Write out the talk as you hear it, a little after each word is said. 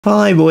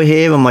Hi, Roy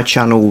here on my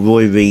channel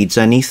Roy Reads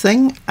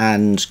Anything,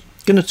 and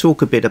going to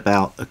talk a bit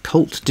about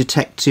Occult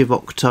Detective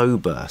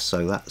October.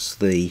 So that's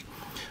the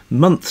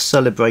month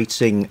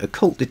celebrating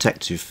occult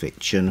detective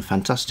fiction,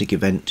 fantastic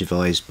event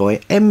devised by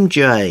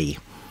MJ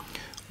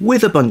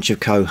with a bunch of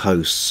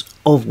co-hosts,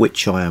 of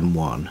which I am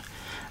one.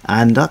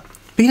 And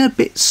I've been a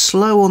bit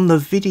slow on the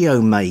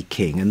video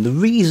making, and the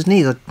reason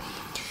is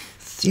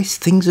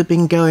things have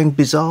been going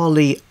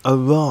bizarrely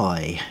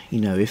awry.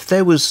 You know, if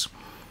there was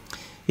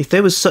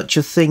such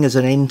a thing as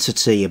an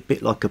entity, a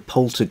bit like a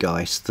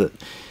poltergeist, that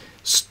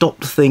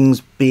stopped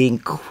things being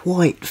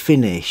quite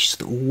finished,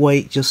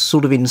 that just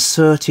sort of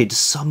inserted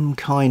some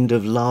kind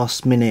of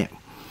last minute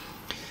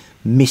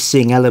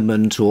missing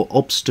element or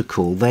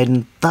obstacle,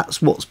 then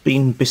that's what's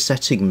been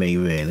besetting me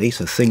really.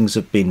 So things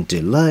have been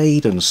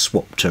delayed and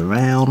swapped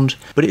around,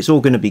 but it's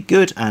all going to be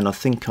good, and I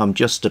think I'm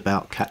just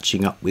about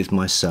catching up with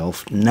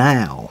myself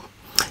now.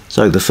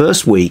 So the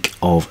first week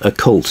of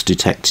Occult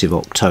Detective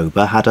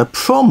October had a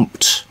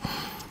prompt,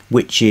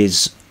 which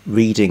is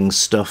reading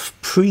stuff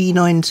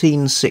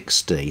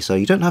pre-1960. So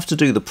you don't have to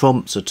do the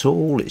prompts at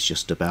all, it's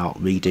just about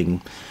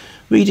reading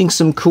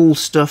some cool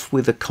stuff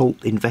with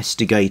occult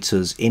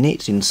investigators in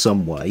it in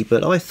some way.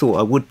 But I thought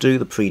I would do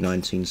the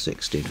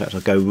pre-1960. In fact,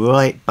 I'll go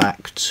right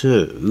back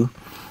to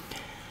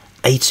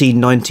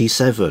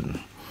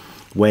 1897,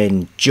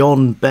 when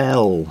John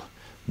Bell,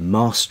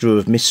 Master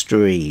of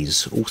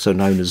Mysteries, also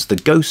known as the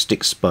Ghost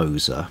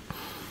Exposer,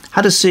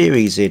 had a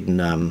series in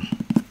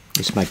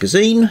this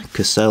magazine,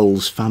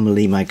 Cassell's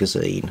Family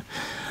Magazine,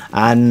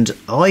 and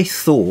I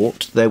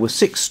thought there were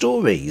 6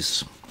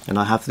 stories, and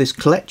I have this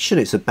collection.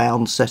 It's a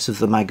bound set of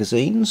the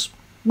magazines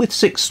with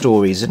 6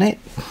 stories in it,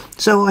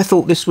 so I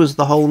thought this was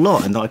the whole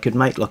lot, and I could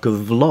make like a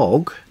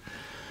vlog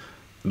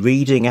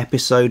reading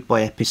episode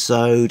by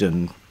episode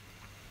and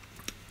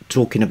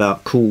talking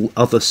about cool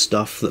other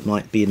stuff that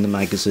might be in the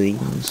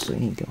magazines. So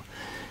you got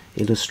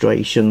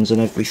illustrations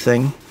and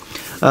everything,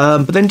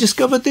 but then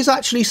discovered there's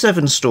actually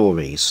 7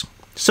 stories,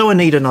 so I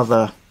need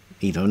another,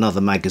 either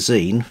another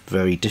magazine,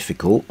 very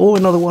difficult, or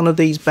another one of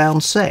these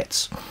bound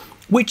sets,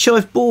 which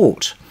I've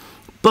bought.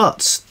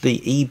 But the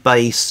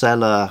eBay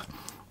seller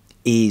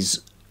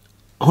is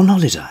on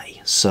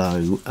holiday,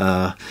 so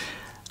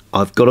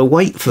I've got to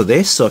wait for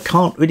this, so I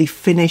can't really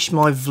finish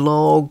my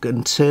vlog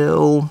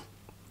until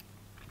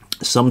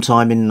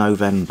sometime in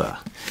November.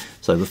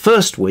 So the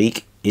first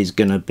week is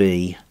going to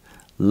be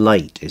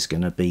late. It's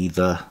going to be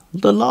the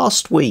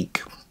last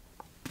week,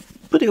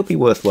 but it'll be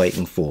worth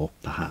waiting for,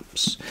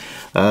 perhaps.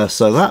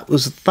 So that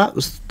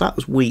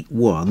was week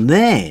 1.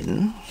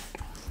 Then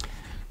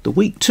the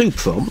week 2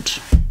 prompt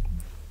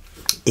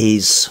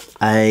is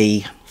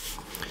a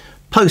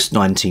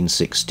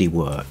post-1960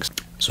 work.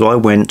 So I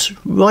went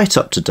right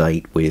up to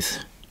date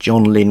with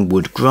John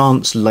Linwood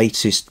Grant's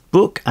latest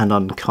book, An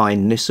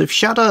Unkindness of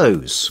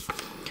Shadows,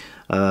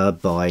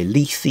 by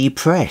Lethe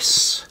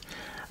Press.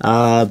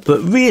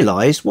 But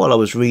realised while I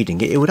was reading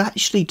it, it would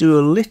actually do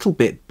a little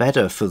bit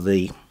better for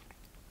the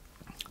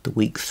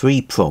week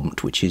 3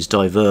 prompt, which is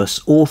diverse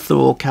author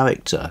or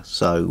character.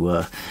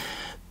 So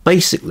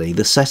basically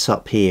the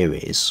setup here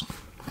is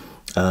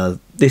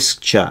this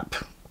chap,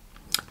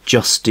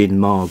 Justin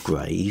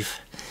Margrave,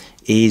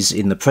 is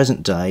in the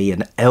present day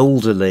an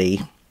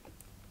elderly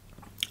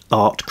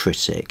art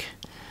critic,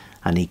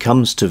 and he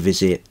comes to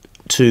visit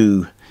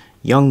 2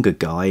 younger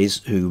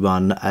guys who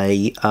run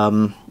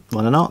an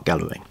art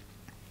gallery,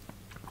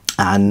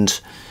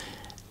 and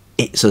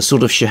it's a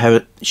sort of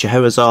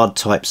Scheherazade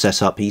type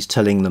setup. He's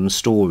telling them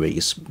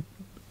stories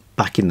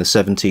back in the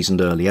 70s and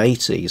early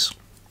 80s.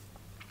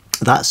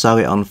 That's how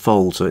it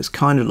unfolds. So it's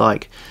kind of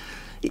like,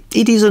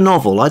 it is a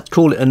novel. I'd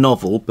call it a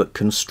novel, but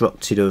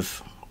constructed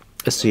of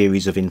a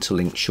series of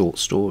interlinked short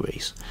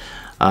stories.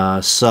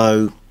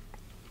 So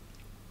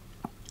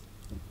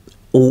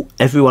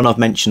everyone I've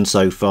mentioned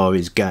so far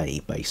is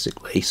gay,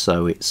 basically.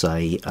 So it's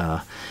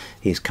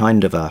it's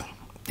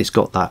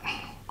got that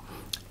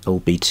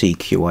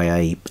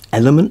LGBTQIA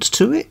element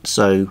to it.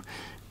 So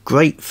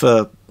great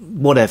for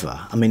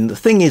whatever. I mean, the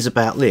thing is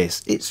about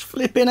this, it's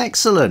flipping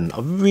excellent.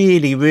 I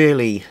really,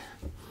 really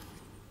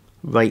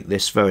rate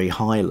this very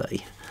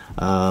highly.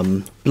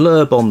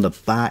 Blurb on the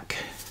back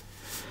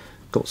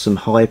got some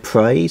high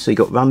praise. So you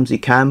got Ramsey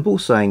Campbell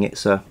saying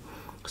it's a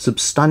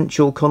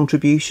substantial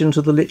contribution to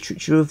the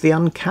literature of the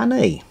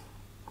uncanny.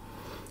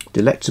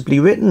 Delectably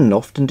written,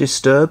 often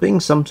disturbing,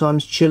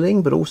 sometimes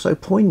chilling, but also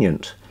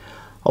poignant.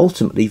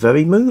 Ultimately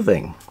very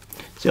moving.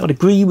 So I'd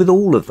agree with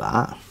all of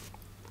that.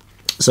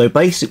 So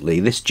basically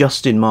this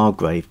Justin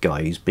Margrave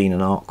guy, who's been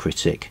an art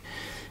critic,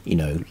 you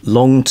know,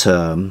 long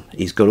term,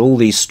 he's got all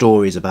these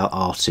stories about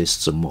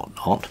artists and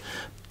whatnot,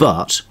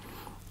 but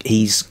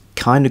he's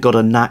kind of got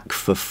a knack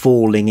for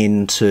falling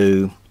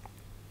into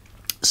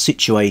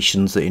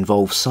situations that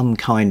involve some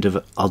kind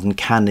of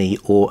uncanny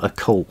or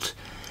occult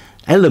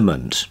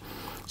element.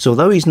 So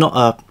although he's not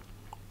a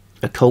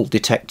occult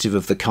detective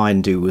of the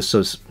kind who was,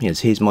 you know,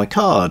 here's my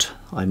card,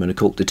 I'm an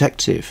occult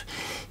detective,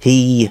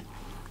 he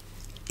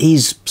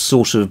is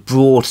sort of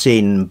brought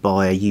in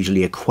by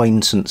usually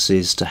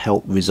acquaintances to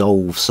help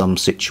resolve some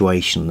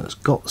situation that's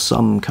got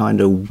some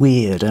kind of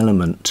weird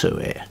element to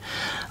it.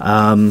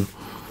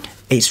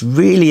 It's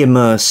really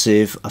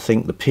immersive. I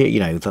think the period, you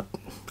know, that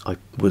I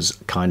was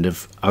kind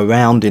of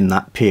around in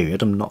that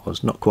period. I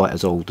was not quite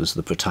as old as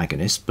the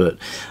protagonist, but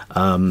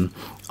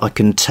I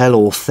can tell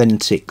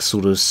authentic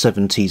sort of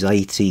 70s,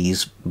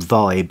 80s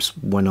vibes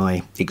when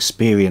I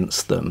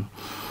experience them.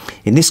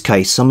 In this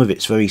case, some of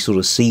it's very sort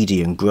of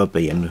seedy and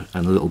grubby and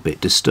a little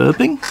bit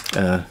disturbing,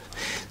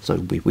 so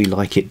we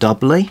like it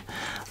doubly.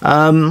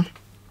 And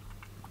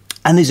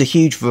there's a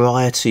huge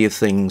variety of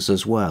things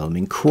as well. I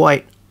mean,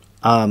 quite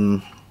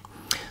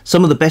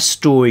some of the best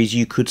stories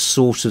you could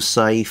sort of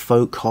say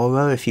folk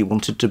horror, if you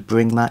wanted to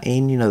bring that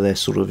in. You know, they're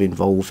sort of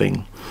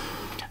involving,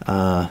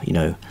 you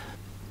know,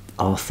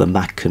 Arthur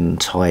Machen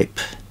type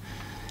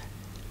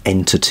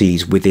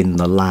entities within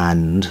the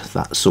land,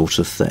 that sort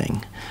of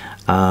thing.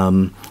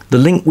 The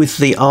link with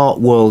the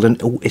art world,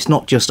 and it's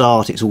not just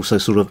art, it's also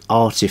sort of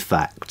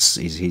artifacts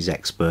is his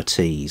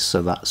expertise,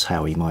 so that's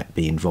how he might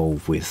be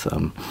involved with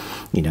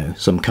you know,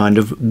 some kind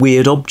of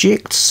weird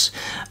objects.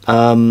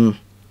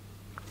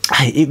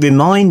 It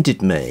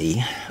reminded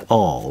me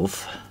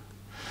of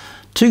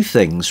two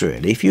things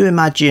really. If you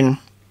imagine,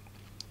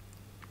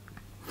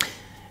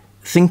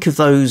 think of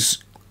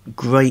those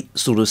great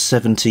sort of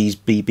 70s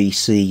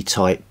BBC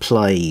type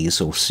plays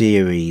or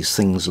series,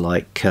 things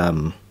like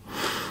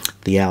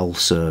The Owl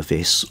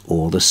Service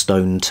or The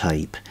Stone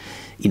Tape.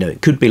 You know,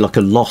 it could be like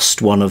a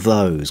lost one of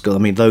those. I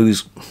mean,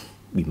 those,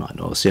 we might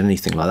not have seen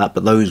anything like that,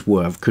 but those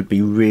could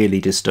be really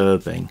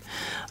disturbing.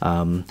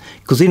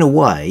 Because in a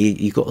way,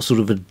 you've got a sort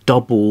of a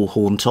double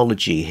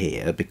hauntology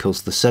here,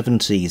 because the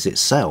 70s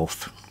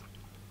itself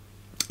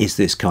is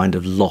this kind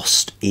of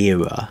lost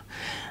era.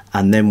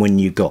 And then when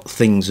you've got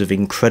things of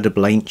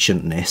incredible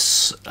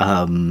ancientness,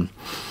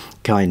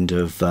 kind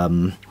of,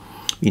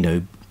 you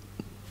know,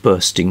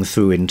 bursting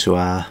through into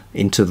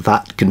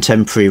that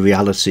contemporary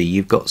reality,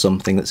 you've got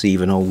something that's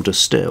even older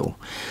still.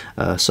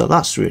 So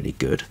that's really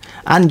good.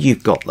 And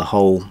you've got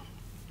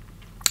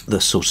the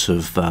sort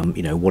of,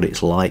 you know, what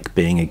it's like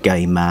being a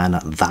gay man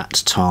at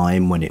that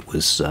time when it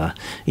was,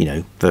 you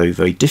know, very,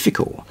 very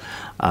difficult.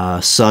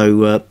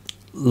 So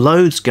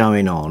loads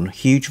going on,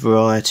 huge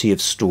variety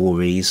of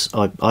stories.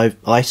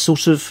 I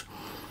sort of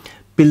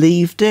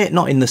believed it,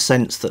 not in the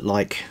sense that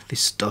like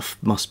this stuff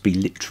must be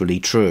literally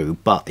true,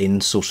 but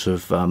in sort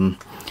of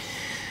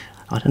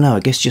I don't know, I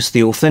guess just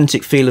the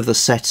authentic feel of the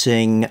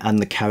setting and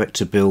the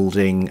character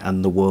building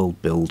and the world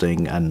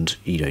building, and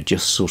you know,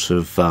 just sort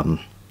of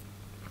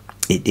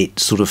it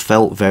sort of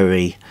felt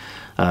very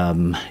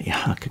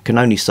yeah, I can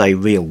only say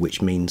real,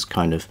 which means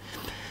kind of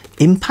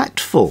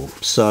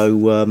impactful.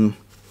 So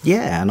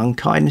yeah, and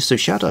Unkindness of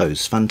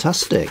Shadows,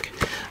 fantastic.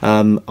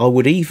 I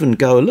would even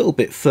go a little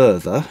bit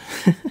further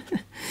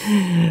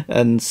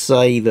and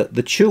say that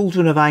The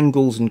Children of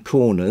Angles and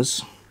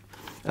Corners,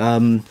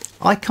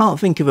 I can't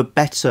think of a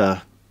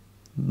better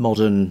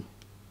modern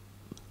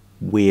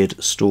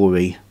weird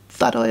story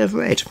that I have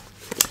read.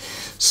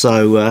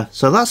 So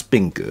so that's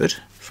been good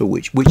for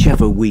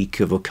whichever week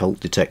of Occult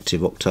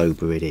Detective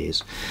October it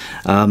is.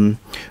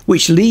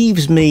 Which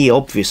leaves me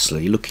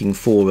obviously looking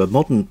for a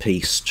modern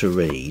piece to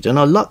read, and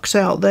I lucked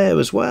out there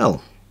as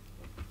well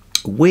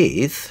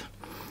with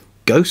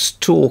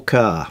Ghost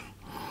Talker,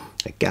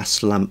 a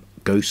gas lamp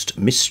ghost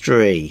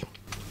mystery.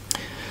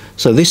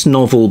 So this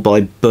novel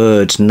by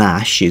Bird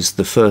Nash is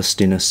the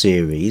first in a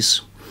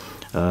series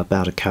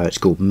about a character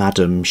called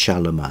Madame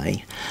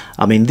Chalamet.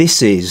 I mean,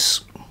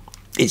 it's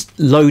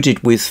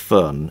loaded with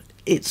fun.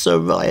 It's a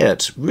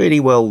riot,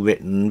 really well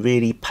written,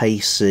 really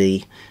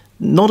pacey.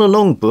 Not a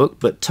long book,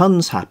 but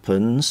tons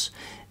happens.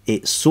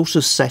 It's sort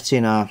of set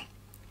in I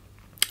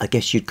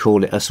guess you'd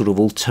call it a sort of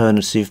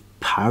alternative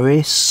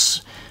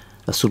Paris,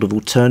 a sort of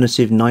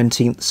alternative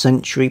 19th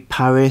century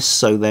Paris.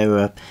 So there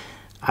are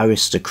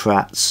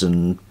aristocrats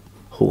and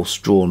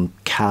horse-drawn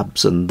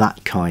cabs and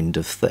that kind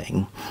of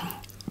thing.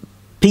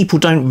 People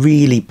don't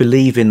really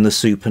believe in the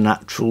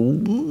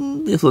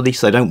supernatural, at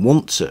least they don't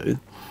want to.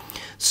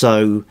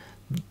 So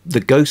the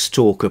ghost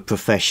talker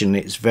profession,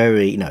 it's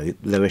very, you know,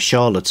 there are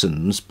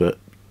charlatans, but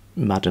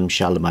Madame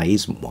Chalamet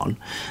isn't one.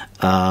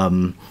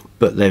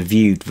 But they're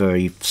viewed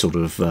very sort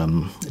of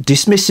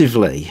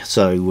dismissively.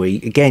 So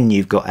again,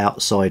 you've got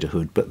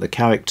outsiderhood, but the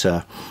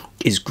character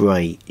is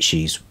great.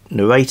 She's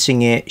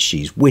narrating it,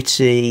 she's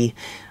witty.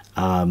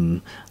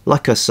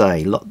 Like I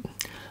say,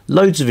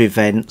 loads of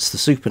events. The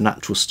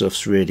supernatural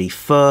stuff's really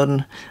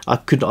fun. I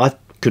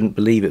couldn't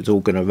believe it was all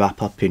going to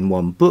wrap up in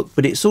one book,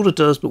 but it sort of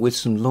does, but with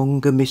some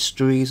longer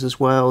mysteries as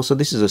well. So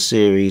this is a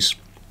series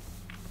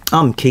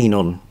I'm keen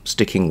on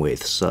sticking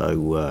with.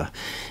 So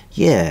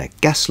yeah,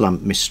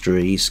 Gaslamp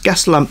Mysteries,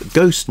 Gaslamp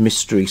Ghost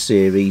Mystery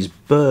Series,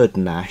 Bird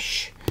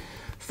Nash.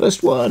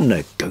 First one,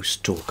 a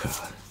Ghost Talker.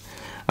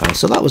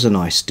 So that was a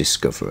nice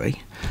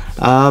discovery.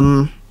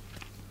 I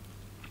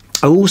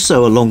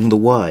also, along the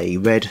way,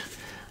 read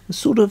a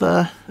sort of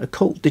a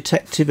occult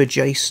detective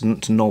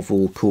adjacent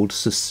novel called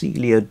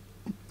Cecilia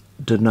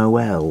de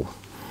Noel.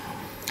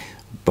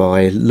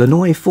 by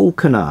Lanoe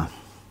Falconer,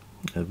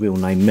 a real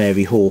name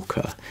Mary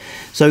Hawker.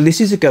 So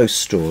this is a ghost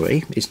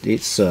story. It's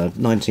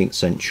 19th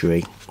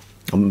century.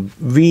 I'm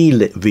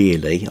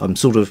I'm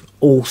sort of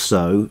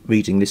also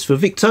reading this for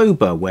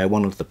Victober, where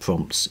one of the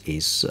prompts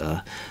is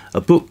a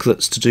book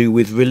that's to do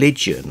with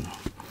religion.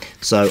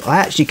 So I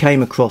actually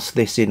came across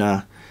this in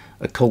a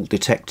occult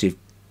detective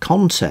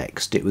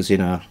context. It was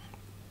in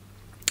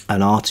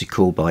an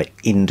article by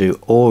Indu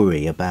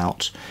Ori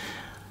about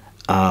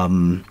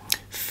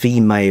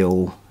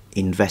female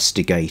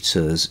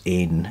investigators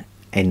in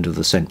end of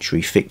the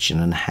century fiction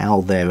and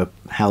how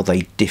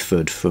they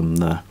differed from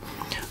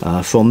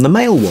the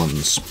male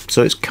ones.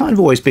 So it's kind of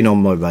always been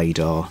on my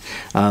radar.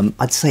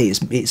 I'd say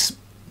it's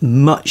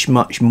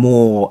much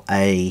more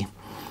a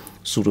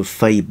sort of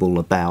fable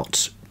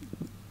about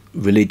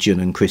religion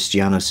and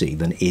Christianity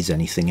than it is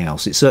anything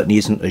else. It certainly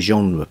isn't a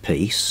genre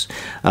piece,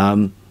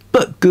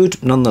 but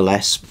good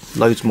nonetheless.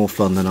 Loads more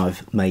fun than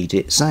I've made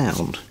it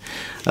sound.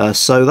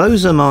 So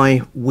those are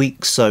my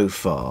weeks so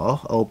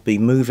far. I'll be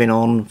moving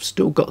on.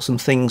 Still got some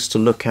things to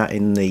look at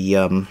in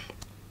the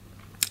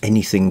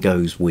Anything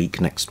Goes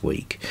week next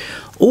week.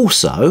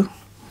 Also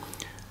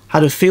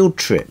had a field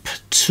trip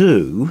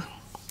to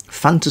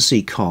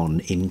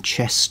FantasyCon in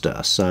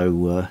Chester.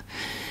 So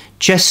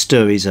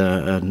Chester is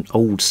an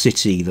old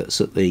city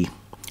that's at the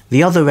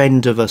other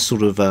end of a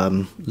sort of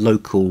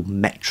local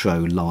metro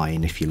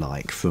line, if you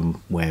like,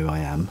 from where I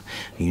am.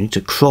 You need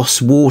to cross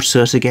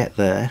water to get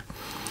there.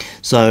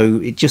 So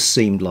it just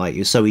seemed like it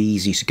was so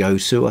easy to go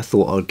to. I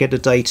thought I'd get a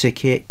day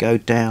ticket, go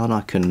down.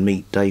 I can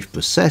meet Dave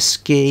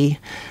Brzeski,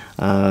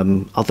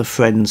 other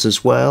friends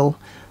as well.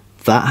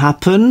 That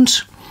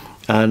happened,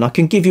 and I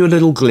can give you a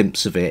little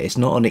glimpse of it. It's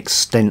not an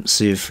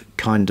extensive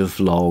kind of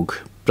vlog,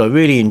 but I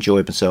really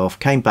enjoyed myself.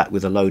 Came back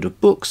with a load of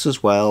books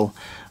as well,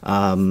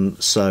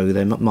 so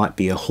there might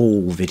be a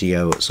haul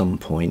video at some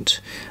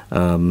point.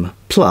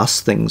 Plus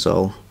things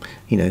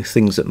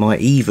things that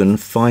might even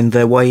find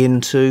their way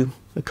into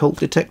Occult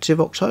Detective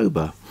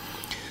October.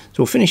 So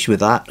we'll finish with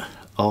that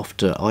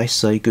after I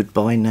say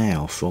goodbye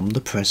now from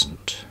the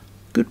present.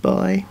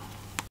 Goodbye.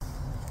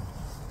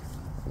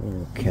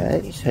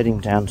 Okay, he's heading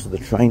down to the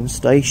train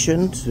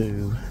station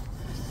to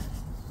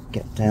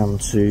get down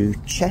to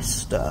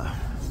Chester,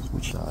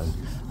 which I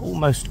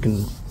almost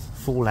can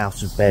fall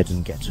out of bed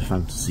and get to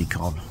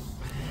FantasyCon.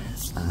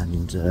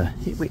 And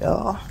here we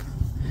are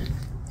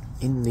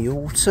in the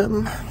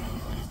autumn.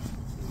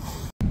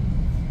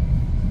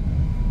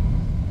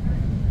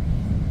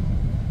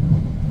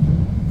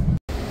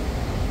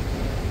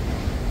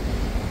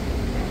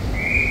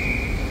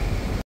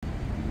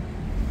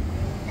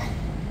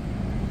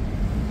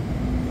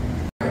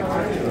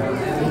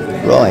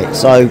 Right,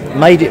 so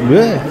made it to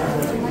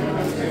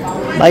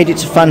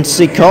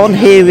FantasyCon.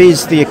 Here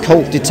is the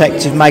Occult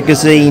Detective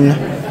magazine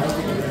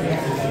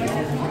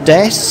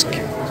desk,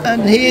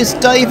 and here's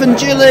Dave and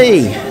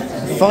Jilly.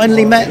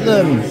 Finally met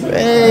them.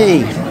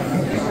 Hey!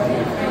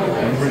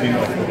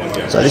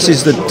 So this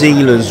is the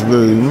dealer's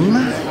room.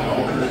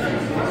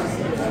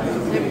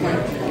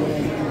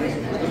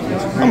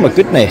 Oh my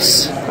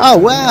goodness! Oh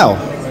wow!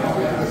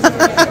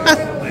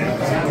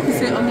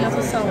 Is it on the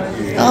other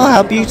side? Oh,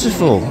 how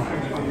beautiful!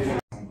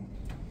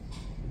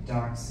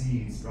 Dark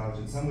seeds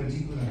sprouted somewhere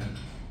deeper than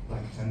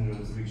like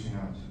tendrils reaching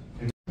out.